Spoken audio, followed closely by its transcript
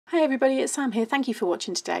Hi everybody, it's Sam here. Thank you for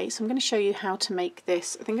watching today. So I'm going to show you how to make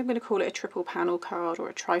this. I think I'm going to call it a triple panel card or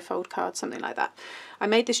a trifold card, something like that. I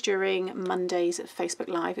made this during Monday's Facebook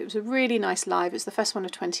Live. It was a really nice live. It's the first one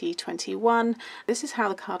of 2021. This is how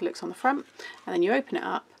the card looks on the front, and then you open it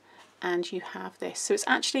up and you have this. So it's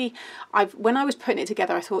actually, when I was putting it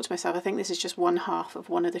together, I thought to myself, I think this is just one half of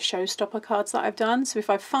one of the showstopper cards that I've done. So if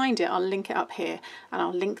I find it, I'll link it up here, and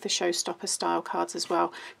I'll link the showstopper style cards as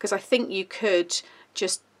well, because I think you could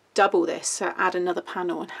just double this, so add another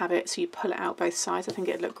panel and have it so you pull it out both sides. I think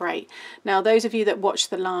it'd look great. Now those of you that watched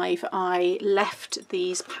the live, I left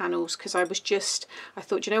these panels because I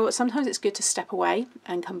thought, you know what, sometimes it's good to step away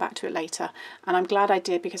and come back to it later, and I'm glad I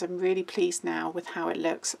did because I'm really pleased now with how it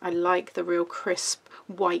looks. I like the real crisp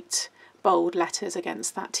white bold letters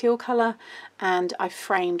against that teal colour, and I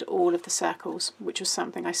framed all of the circles, which was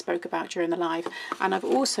something I spoke about during the live, and I've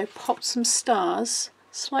also popped some stars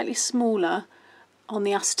slightly smaller on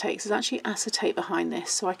the acetate. There's actually acetate behind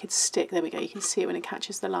this, so I could stick, there we go, you can see it when it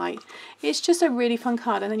catches the light. It's just a really fun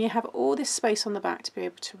card, and then you have all this space on the back to be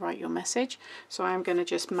able to write your message. So I'm going to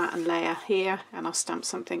just mat and layer here, and I'll stamp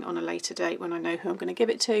something on a later date when I know who I'm going to give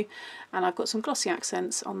it to. And I've got some glossy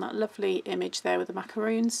accents on that lovely image there with the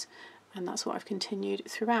macaroons, and that's what I've continued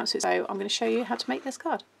throughout. So I'm going to show you how to make this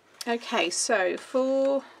card. Okay, so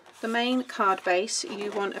for the main card base,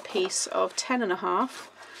 you want a piece of 10.5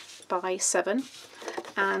 by 7,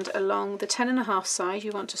 and along the 10.5 side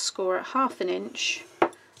you want to score it 1/2 inch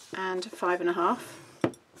and 5.5,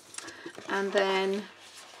 and then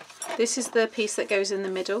this is the piece that goes in the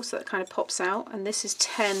middle, so that kind of pops out, and this is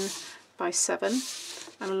 10 by 7,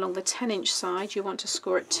 and along the 10-inch side you want to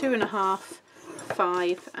score it 2.5,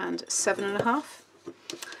 5 and 7.5.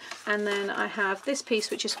 And then I have this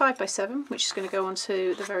piece which is 5 by 7, which is going to go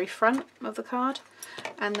onto the very front of the card.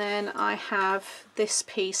 And then I have this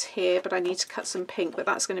piece here, but I need to cut some pink, but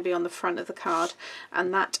that's going to be on the front of the card,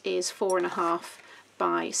 and that is 4.5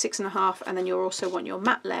 by 6.5. And then you'll also want your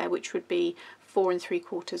matte layer, which would be 4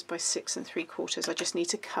 3/4 by 6 3/4. I just need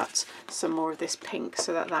to cut some more of this pink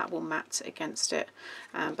so that that will matte against it,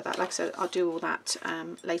 but that, like I said, I'll do all that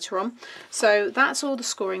later on. So that's all the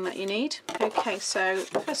scoring that you need. Okay, so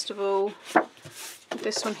first of all,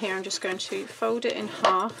 this one here I'm just going to fold it in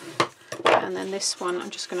half, and then this one I'm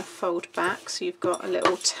just going to fold back, so you've got a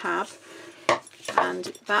little tab,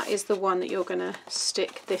 and that is the one that you're going to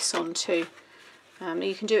stick this onto.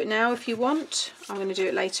 You can do it now if you want. I'm going to do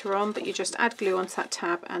it later on, but you just add glue onto that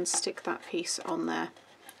tab and stick that piece on there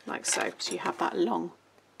like so. So you have that long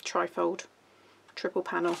trifold triple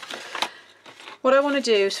panel. What I want to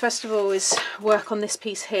do is, first of all, is work on this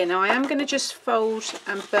piece here. Now I am going to just fold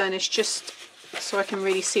and burnish just so I can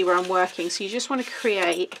really see where I'm working. So you just want to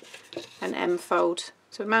create an M fold,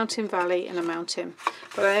 so a mountain valley and a mountain,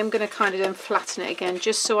 but I am going to kind of then flatten it again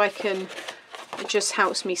just so I can, it just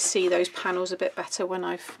helps me see those panels a bit better when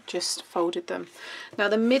I've just folded them. Now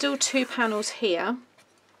the middle 2 panels here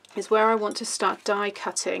is where I want to start die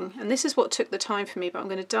cutting, and this is what took the time for me, but I'm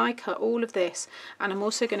going to die cut all of this, and I'm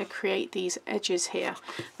also going to create these edges here.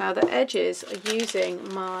 Now the edges are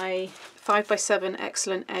using my 5 by 7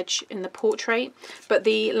 excellent edge in the portrait, but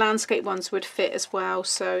the landscape ones would fit as well.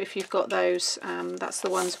 So if you've got those, that's the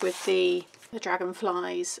ones with the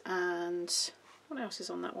dragonflies, and what else is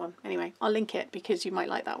on that one? Anyway, I'll link it because you might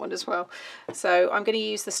like that one as well. So I'm going to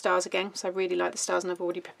use the stars again because I really like the stars, and I've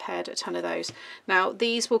already prepared a ton of those. Now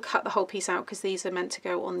these will cut the whole piece out because these are meant to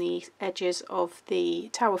go on the edges of the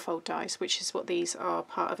tower fold dies, which is what these are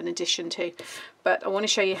part of an addition to. But I want to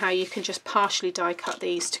show you how you can just partially die cut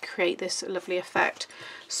these to create this lovely effect.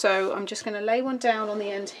 So I'm just going to lay one down on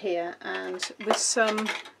the end here, and with some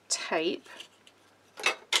tape,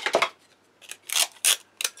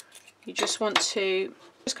 you just want to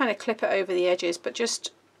just kind of clip it over the edges, but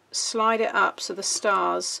just slide it up so the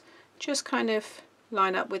stars just kind of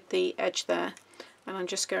line up with the edge there. And I'm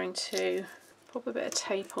just going to pop a bit of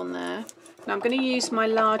tape on there. Now I'm going to use my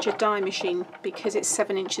larger die machine because it's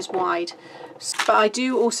 7 inches wide, but I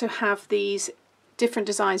do also have these different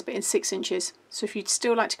designs but in 6 inches. So if you'd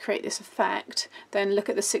still like to create this effect, then look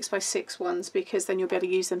at the 6 by 6 ones, because then you'll be able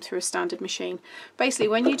to use them through a standard machine. Basically,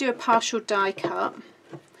 when you do a partial die cut,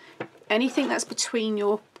 anything that's between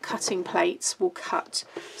your cutting plates will cut.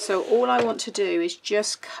 So all I want to do is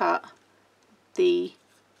just cut the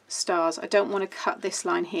stars. I don't want to cut this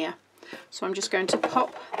line here. So I'm just going to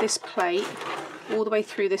pop this plate all the way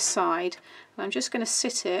through this side, and I'm just going to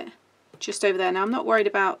sit it just over there. Now I'm not worried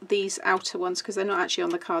about these outer ones because they're not actually on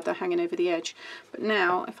the card, they're hanging over the edge. But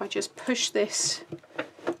now if I just push this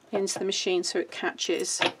into the machine so it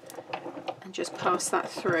catches and just pass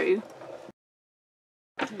that through,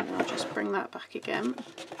 And I'll just bring that back again.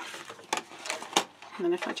 And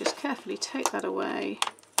then if I just carefully take that away,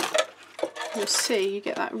 you'll see you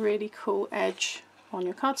get that really cool edge on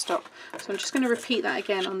your cardstock. So I'm just going to repeat that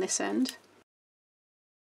again on this end.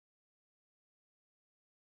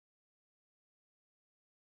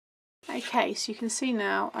 Okay, so you can see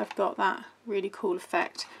now I've got that really cool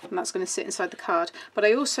effect, and that's going to sit inside the card. But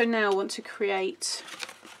I also now want to create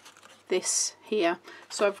this here.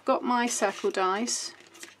 So I've got my circle dies,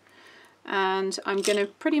 and I'm going to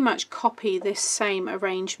pretty much copy this same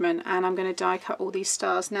arrangement, and I'm going to die cut all these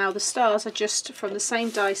stars. Now the stars are just from the same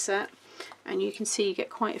die set, and you can see you get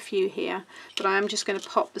quite a few here, but I am just going to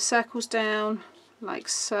pop the circles down like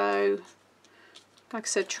so. Like I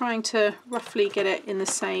said, trying to roughly get it in the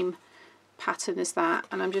same pattern as that,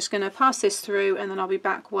 and I'm just going to pass this through, and then I'll be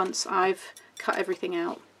back once I've cut everything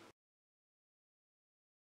out.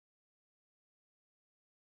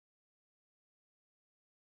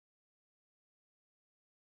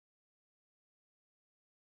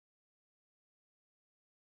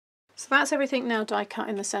 So that's everything now die cut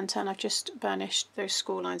in the centre, and I've just burnished those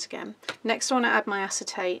score lines again. Next I want to add my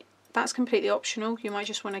acetate. That's completely optional, you might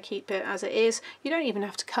just want to keep it as it is. You don't even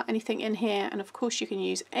have to cut anything in here, and of course you can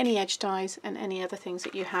use any edge dies and any other things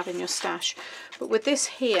that you have in your stash. But with this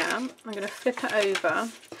here, I'm going to flip it over,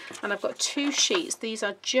 and I've got two sheets. These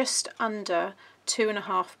are just under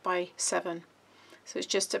 2.5 by 7. So it's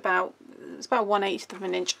just about, it's about 1/8 of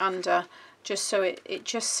an inch under, just so it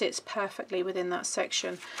just sits perfectly within that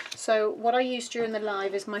section. So what I use during the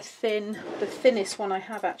live is my the thinnest one I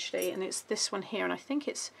have actually, and it's this one here, and I think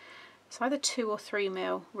it's either 2 or 3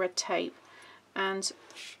 mil red tape, and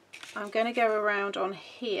I'm going to go around on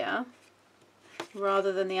here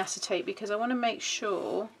rather than the acetate, because I want to make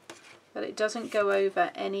sure that it doesn't go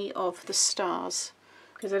over any of the stars,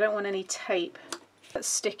 because I don't want any tape that's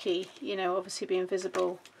sticky, you know, obviously being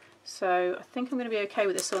visible. So I think I'm going to be okay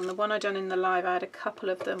with this one. The one I done in the live, I had a couple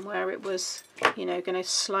of them where it was, you know, going to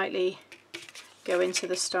slightly go into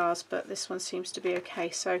the stars, but this one seems to be okay.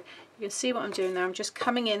 So you can see what I'm doing there. I'm just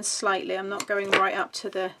coming in slightly. I'm not going right up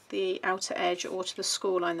to the outer edge or to the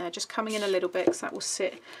score line there, just coming in a little bit, because that will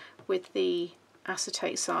sit with the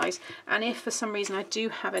acetate size. And if for some reason I do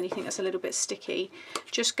have anything that's a little bit sticky,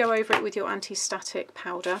 just go over it with your anti-static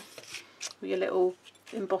powder, or your little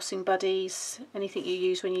embossing buddies, anything you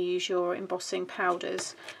use when you use your embossing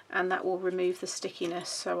powders, and that will remove the stickiness.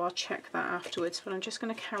 So I'll check that afterwards, but I'm just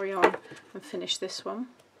going to carry on and finish this one.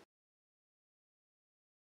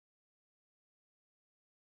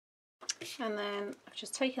 And then I've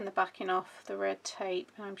just taken the backing off the red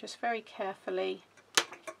tape, and I'm just very carefully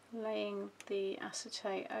laying the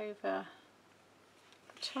acetate over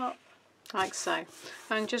the top like so,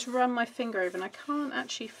 and just run my finger over, and I can't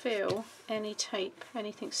actually feel any tape,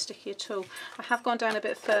 anything sticky at all. I have gone down a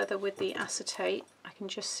bit further with the acetate. I can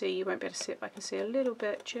just see, you won't be able to see it, but I can see a little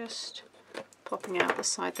bit just popping out the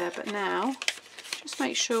side there. But now just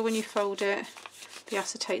make sure when you fold it the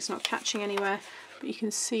acetate's not catching anywhere, but you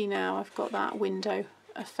can see now I've got that window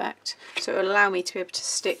effect, so it will allow me to be able to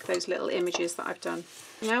stick those little images that I've done.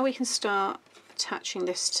 Now we can start attaching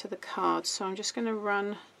this to the card. So I'm just going to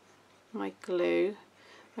run my glue.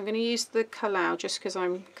 I'm going to use the Collall just because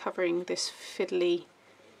I'm covering this fiddly,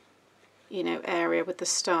 you know, area with the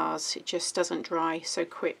stars. It just doesn't dry so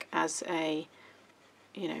quick as a,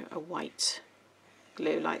 you know, a white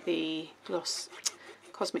glue like the gloss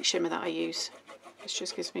cosmic shimmer that I use. This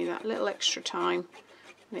just gives me that little extra time,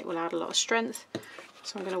 and it will add a lot of strength.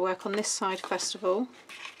 So I'm going to work on this side first of all,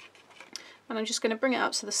 and I'm just going to bring it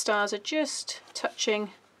up so the stars are just touching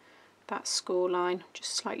that score line,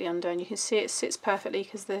 just slightly under, and you can see it sits perfectly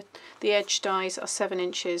because the edge dies are 7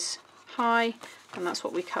 inches high, and that's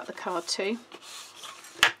what we cut the card to.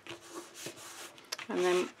 And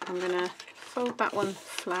then I'm going to fold that one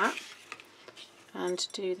flat and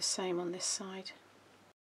do the same on this side.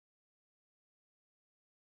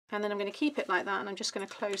 And then I'm going to keep it like that, and I'm just going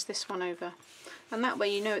to close this one over, and that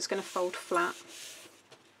way you know it's going to fold flat.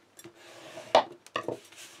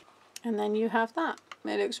 And then you have that.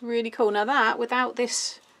 It looks really cool. Now that, without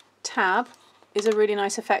this tab, is a really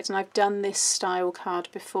nice effect, and I've done this style card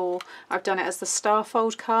before. I've done it as the star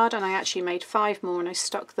fold card, and I actually made 5 more, and I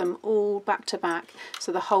stuck them all back to back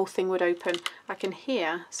so the whole thing would open. I can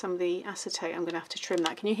hear some of the acetate. I'm going to have to trim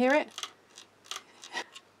that. Can you hear it?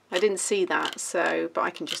 I didn't see that, so, but I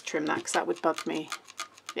can just trim that because that would bug me.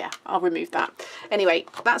 Yeah, I'll remove that. Anyway,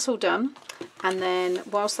 that's all done, and then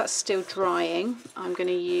whilst that's still drying, I'm going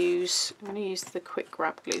to use the quick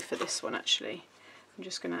grab glue for this one. Actually, I'm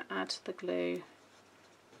just going to add the glue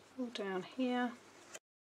all down here,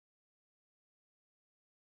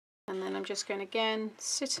 And then I'm just going to again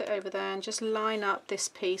sit it over there and just line up this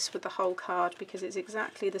piece with the whole card because it's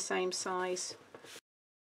exactly the same size.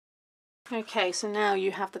 Okay, so now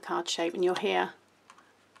you have the card shape and you're here.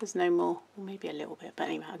 There's no more, or maybe a little bit, but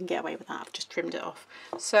anyway, I can get away with that. I've just trimmed it off.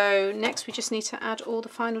 So next we just need to add all the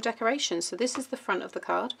final decorations. So this is the front of the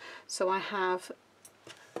card. So I have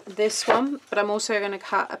this one, but I'm also going to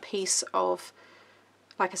cut a piece of,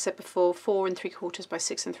 like I said before, 4 3/4 by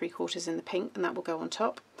 6 3/4 in the pink, and that will go on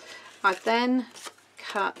top. I've then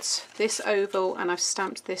cut this oval and I've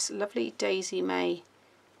stamped this lovely Daisy May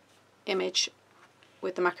image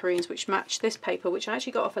with the macaroons, which match this paper, which I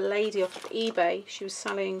actually got off a lady off of eBay. She was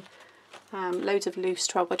selling loads of loose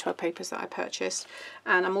 12 by 12 papers that I purchased.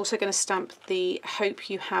 And I'm also going to stamp the Hope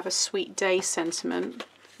You Have a Sweet Day sentiment,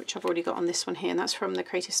 which I've already got on this one here, and that's from the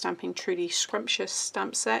Creative Stamping Truly Scrumptious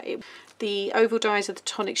stamp set. The oval dies are the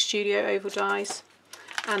Tonic Studio oval dies,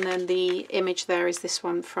 and then the image there is this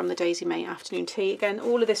one from the Daisy May Afternoon Tea. Again,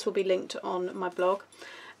 all of this will be linked on my blog.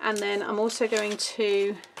 And then I'm also going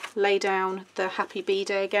to lay down the Happy Bee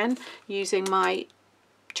Day again using my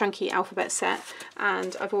chunky alphabet set,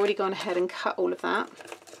 and I've already gone ahead and cut all of that.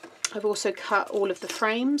 I've also cut all of the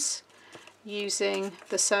frames using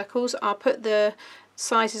the circles. I'll put the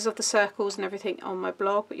sizes of the circles and everything on my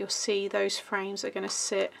blog, but you'll see those frames are going to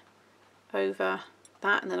sit over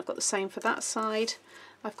that, and then I've got the same for that side.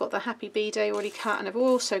 I've got the Happy Bee Day already cut, and I've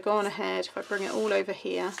also gone ahead, if I bring it all over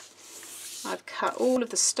here, I've cut all of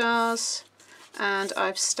the stars, and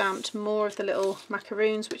I've stamped more of the little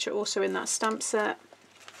macaroons, which are also in that stamp set,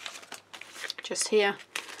 just here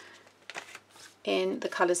in the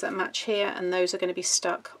colours that match here, and those are going to be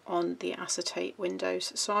stuck on the acetate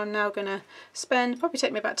windows. So I'm now going to spend, probably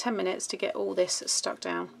take me about 10 minutes to get all this stuck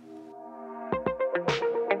down.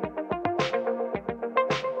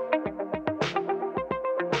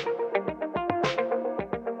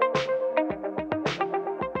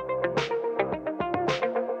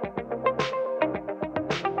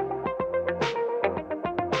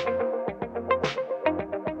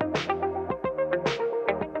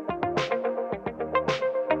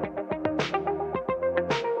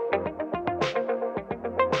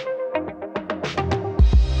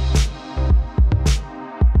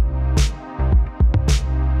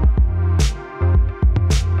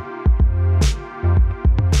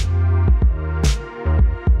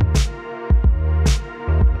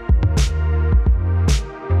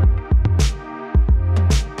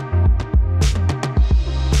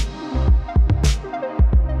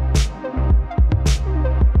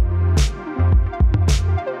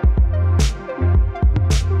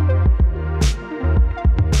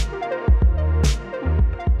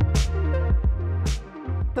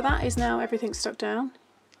 So that is now everything stuck down.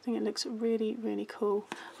 I think it looks really, really cool.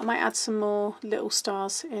 I might add some more little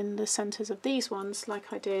stars in the centres of these ones,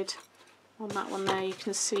 like I did on that one there. You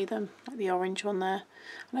can see them, like the orange one there.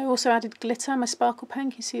 And I also added glitter, my sparkle pen.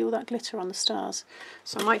 Can you see all that glitter on the stars?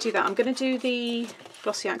 So I might do that. I'm going to do the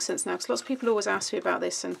glossy accents now, because lots of people always ask me about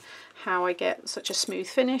this and how I get such a smooth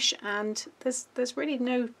finish, and there's really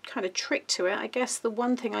no kind of trick to it. I guess the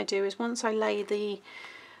one thing I do is once I lay the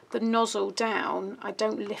nozzle down, I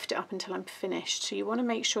don't lift it up until I'm finished. So you want to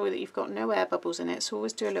make sure that you've got no air bubbles in it. So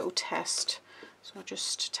always do a little test. So I'll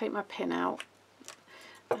just take my pin out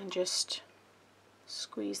and just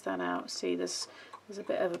squeeze that out. See, there's a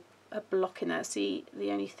bit of a block in there. See,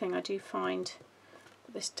 the only thing I do find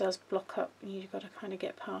that this does block up, and you've got to kind of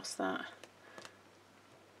get past that.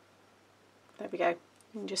 There we go.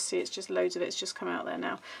 You can just see it's just loads of it's just come out there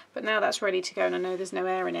now. But now that's ready to go, and I know there's no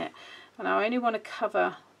air in it. And I only want to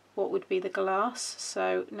cover what would be the glass.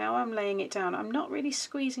 So now I'm laying it down. I'm not really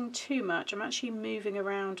squeezing too much. I'm actually moving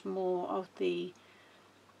around more of the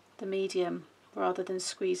medium rather than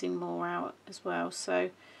squeezing more out as well. So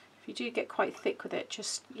if you do get quite thick with it,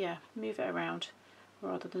 just, yeah, move it around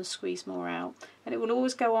rather than squeeze more out. And it will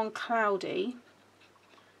always go on cloudy,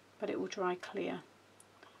 but it will dry clear.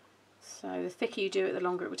 So the thicker you do it, the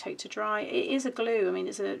longer it will take to dry. It is a glue. I mean,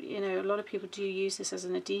 it's a, you know, a lot of people do use this as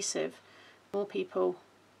an adhesive. More people,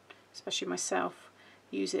 especially myself,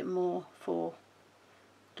 use it more for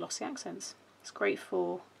glossy accents. It's great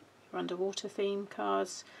for your underwater theme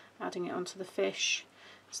cards, adding it onto the fish.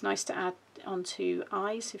 It's nice to add onto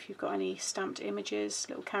eyes if you've got any stamped images,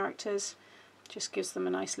 little characters. Just gives them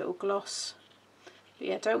a nice little gloss. But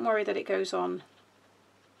yeah, don't worry that it goes on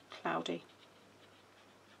cloudy.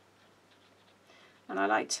 And I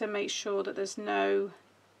like to make sure that there's no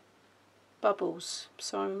bubbles,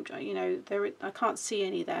 so I'm, you know, I can't see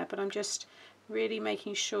any there, but I'm just really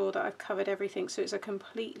making sure that I've covered everything so it's a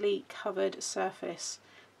completely covered surface.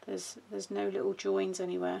 There's no little joins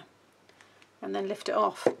anywhere. and then lift it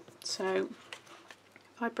off. So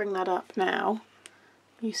if I bring that up now,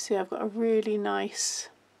 you see I've got a really nice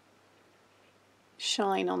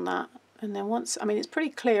shine on that. And then once, I mean it's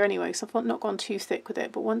pretty clear anyway, so I've not gone too thick with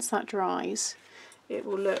it, but once that dries it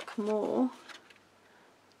will look more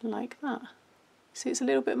like that. See, it's a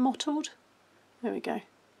little bit mottled. There we go.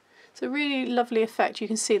 It's a really lovely effect. You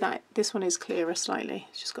can see that this one is clearer slightly.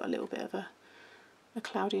 It's just got a little bit of a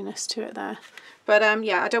cloudiness to it there. But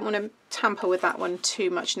yeah, I don't want to tamper with that one too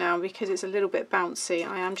much now because it's a little bit bouncy.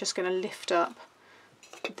 I am just going to lift up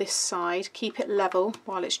this side, keep it level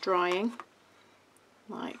while it's drying.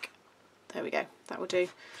 Like, there we go, that will do.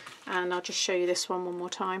 And I'll just show you this one more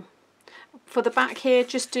time. For the back here,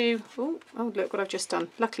 just do, oh look what I've just done.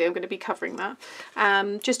 Luckily I'm going to be covering that.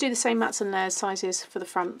 Just do the same mats and layers sizes for the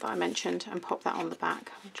front that I mentioned and pop that on the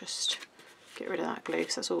back. I'll just get rid of that glue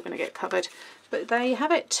because that's all going to get covered. But there you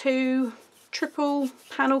have it, 2 triple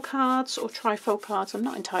panel cards or trifold cards, I'm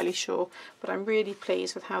not entirely sure, but I'm really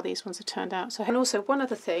pleased with how these ones have turned out. So, and also one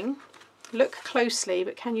other thing, look closely,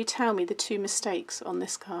 but can you tell me the 2 mistakes on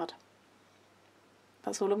this card?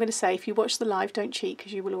 That's all I'm going to say. If you watch the live, don't cheat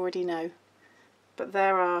because you will already know. But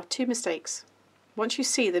there are 2 mistakes. Once you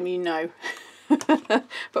see them, you know.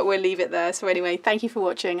 But we'll leave it there. So anyway, thank you for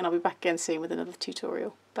watching and I'll be back again soon with another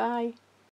tutorial. Bye.